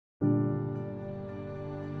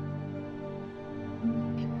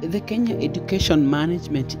The Kenya Education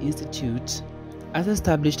Management Institute has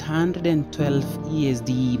established 112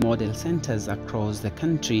 ESD model centers across the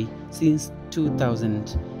country since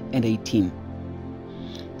 2018.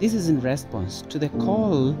 This is in response to the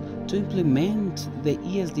call to implement the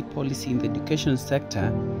ESD policy in the education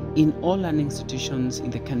sector in all learning institutions in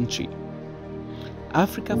the country.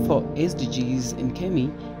 Africa for SDGs and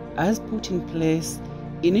KEMI has put in place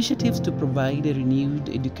initiatives to provide a renewed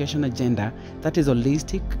education agenda that is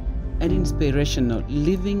holistic and inspirational,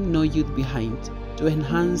 leaving no youth behind, to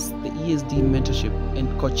enhance the ESD mentorship and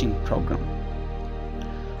coaching program.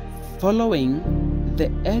 Following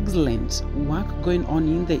the excellent work going on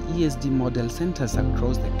in the ESD model centers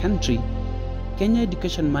across the country, Kenya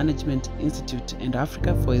Education Management Institute and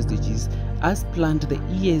Africa for SDGs has planned the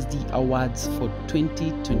ESD Awards for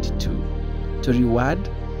 2022 to reward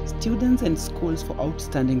students and schools for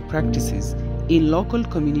outstanding practices in local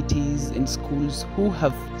communities and schools who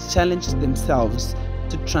have challenged themselves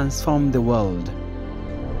to transform the world.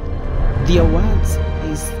 The awards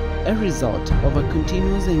is a result of a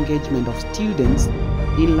continuous engagement of students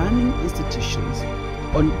in learning institutions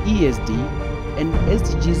on ESD and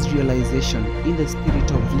SDGs realization in the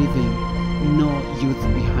spirit of leaving no youth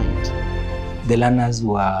behind. The learners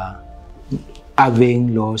were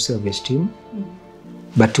having low self-esteem.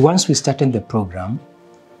 But once we started the program,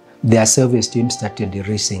 their self-esteem started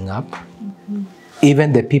raising up.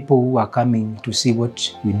 Even the people who are coming to see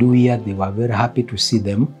what we do here, they were very happy to see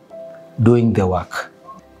them doing the work.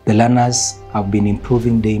 The learners have been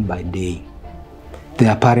improving day by day.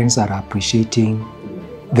 Their parents are appreciating,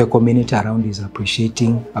 the community around is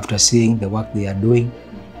appreciating after seeing the work they are doing.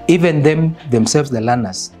 Even themselves, the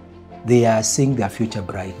learners, they are seeing their future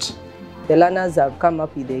bright. The learners have come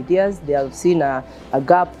up with ideas. They have seen a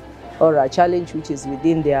gap or a challenge which is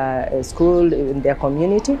within their school, in their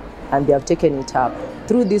community, and they have taken it up.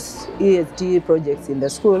 Through these ESD projects in the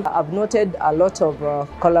school, I've noted a lot of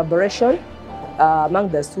collaboration among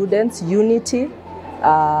the students, unity,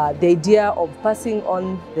 the idea of passing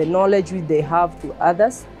on the knowledge which they have to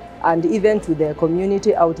others and even to their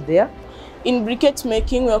community out there. In briquette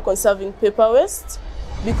making, we are conserving paper waste,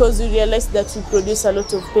 because we realized that we produce a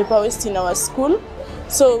lot of paper waste in our school.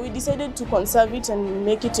 So we decided to conserve it and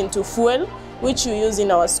make it into fuel, which we use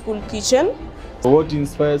in our school kitchen. What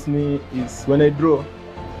inspires me is when I draw,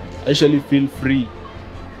 I actually feel free.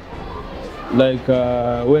 Like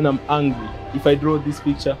when I'm angry, if I draw this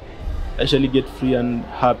picture, I actually get free and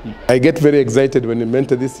happy. I get very excited when I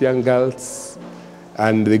mentor these young girls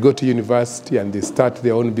and they go to university and they start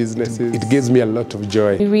their own businesses. It gives me a lot of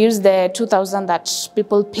joy. We use the 2,000 that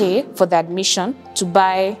people pay for the admission to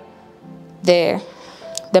buy the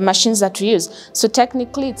machines that we use. So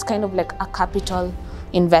technically it's kind of like a capital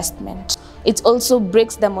investment. It also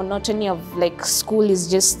breaks the monotony of like school is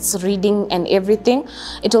just reading and everything.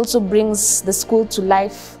 It also brings the school to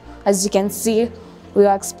life. As you can see, we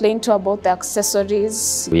are explained to about the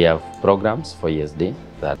accessories. We have programs for ESD,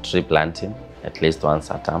 that tree planting, at least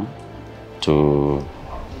once a term, to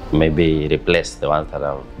maybe replace the ones that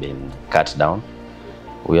have been cut down.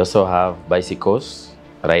 We also have bicycles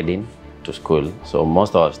riding to school. So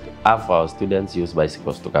most of our students use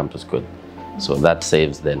bicycles to come to school. So that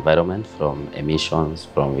saves the environment from emissions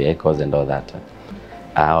from vehicles and all that.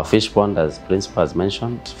 Our fish pond, as principal has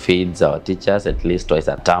mentioned, feeds our teachers at least twice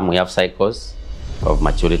a term. We have cycles of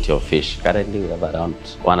maturity of fish. Currently we have around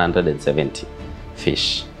 170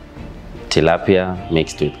 fish. Tilapia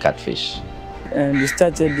mixed with catfish. And we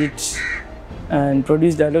started it and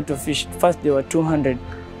produced a lot of fish. First there were 200,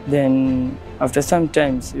 then after some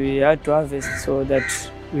times we had to harvest so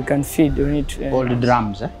that we can feed on it. All the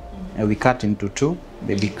drums, we cut into two,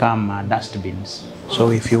 they become dustbins.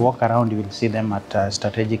 So if you walk around, you will see them at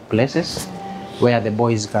strategic places where the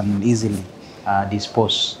boys can easily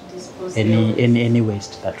dispose any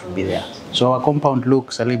waste that will be there. So our compound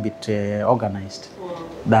looks a little bit organized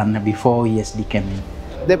than before ESD came in.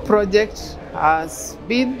 The project has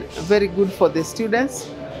been very good for the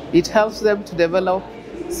students. It helps them to develop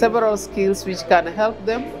several skills which can help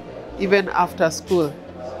them even after school.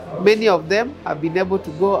 Many of them have been able to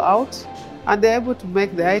go out and they're able to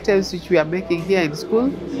make the items which we are making here in school.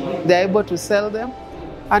 They're able to sell them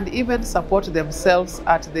and even support themselves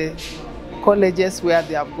at the colleges where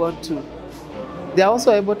they have gone to. They are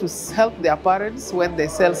also able to help their parents when they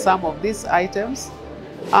sell some of these items.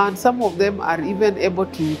 And some of them are even able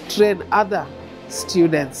to train other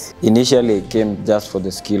students. Initially, I came just for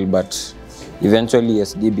the skill, but eventually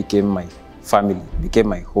ESD became my family, became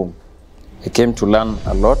my home. I came to learn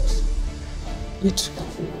a lot. It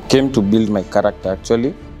came to build my character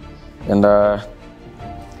actually. And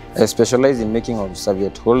I specialize in making of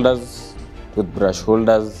serviette holders, toothbrush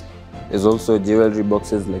holders. There's also jewelry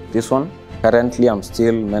boxes like this one. Currently, I'm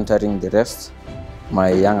still mentoring the rest,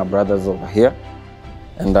 my younger brothers over here.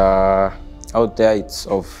 And out there, it's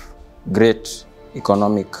of great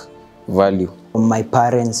economic value. My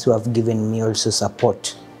parents who have given me also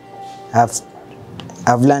support.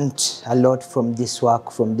 I've learned a lot from this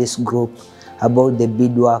work, from this group, about the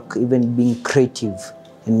beadwork, even being creative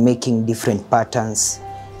and making different patterns,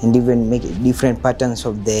 and even making different patterns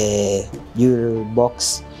of the jewelry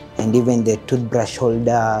box, and even the toothbrush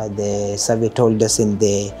holder, the serviette holders, and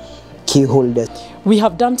the key holders. We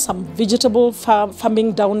have done some vegetable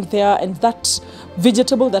farming down there, and that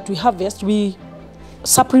vegetable that we harvest, we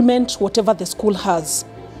supplement whatever the school has.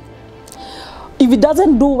 If it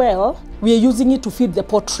doesn't do well, we are using it to feed the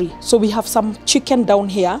poultry. So we have some chicken down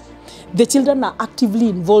here. The children are actively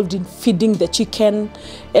involved in feeding the chicken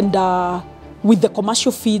and with the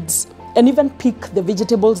commercial feeds, and even pick the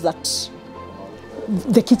vegetables that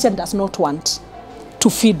the kitchen does not want to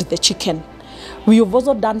feed the chicken. We have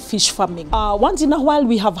also done fish farming. Once in a while,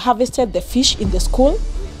 we have harvested the fish in the school,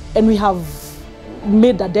 and we have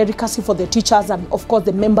made a delicacy for the teachers and, of course,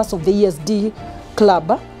 the members of the ESD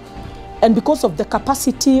club. And because of the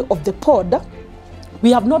capacity of the pod,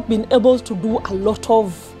 we have not been able to do a lot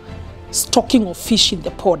of stocking of fish in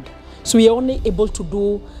the pod. So we are only able to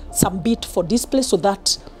do some bit for display so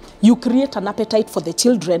that you create an appetite for the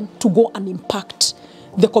children to go and impact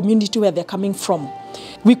the community where they're coming from.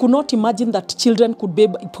 We could not imagine that children could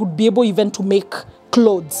be able even to make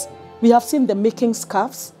clothes. We have seen them making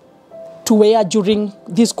scarves to wear during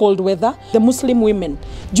this cold weather. The Muslim women,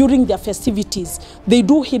 during their festivities, they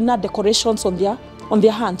do henna decorations on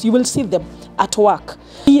their hands. You will see them at work.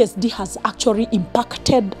 ESD has actually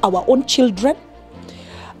impacted our own children,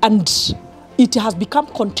 and it has become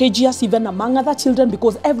contagious even among other children,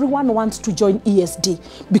 because everyone wants to join ESD.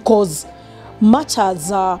 Because much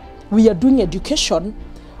as we are doing education,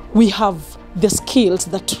 we have the skills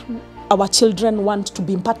that our children want to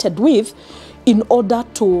be imparted with in order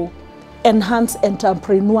to enhance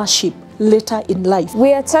entrepreneurship later in life.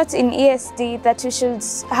 We are taught in ESD that we should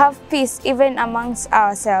have peace even amongst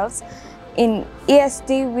ourselves. In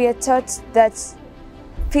ESD, we are taught that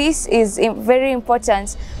peace is very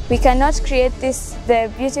important. We cannot create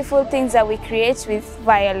the beautiful things that we create with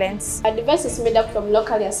violence. Our device is made up from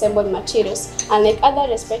locally assembled materials. Unlike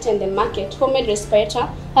other respirators in the market, homemade respirator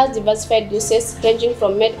has diversified uses ranging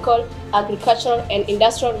from medical, agricultural, and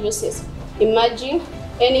industrial uses. Imagine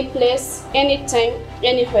any place, anytime,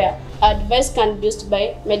 anywhere. Our device can be used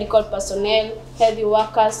by medical personnel, health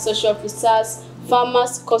workers, social officers,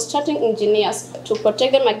 farmers, construction engineers to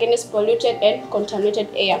protect them against polluted and contaminated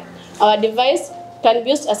air. Our device can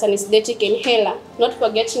be used as an aesthetic inhaler, not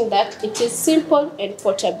forgetting that it is simple and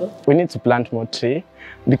portable. We need to plant more trees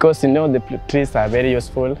because the trees are very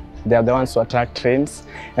useful. They are the ones who attract trains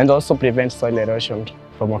and also prevent soil erosion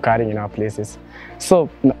from occurring in our places. So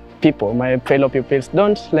my fellow pupils,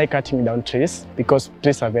 don't like cutting down trees because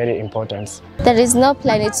trees are very important. There is no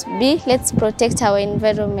planet B. Let's protect our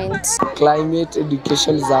environment. Climate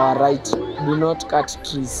education is our right. Do not cut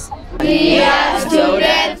trees. We are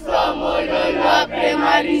students from Ololua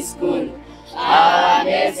Primary School. Our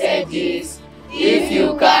message is, if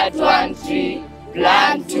you cut one tree,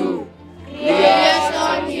 plant two.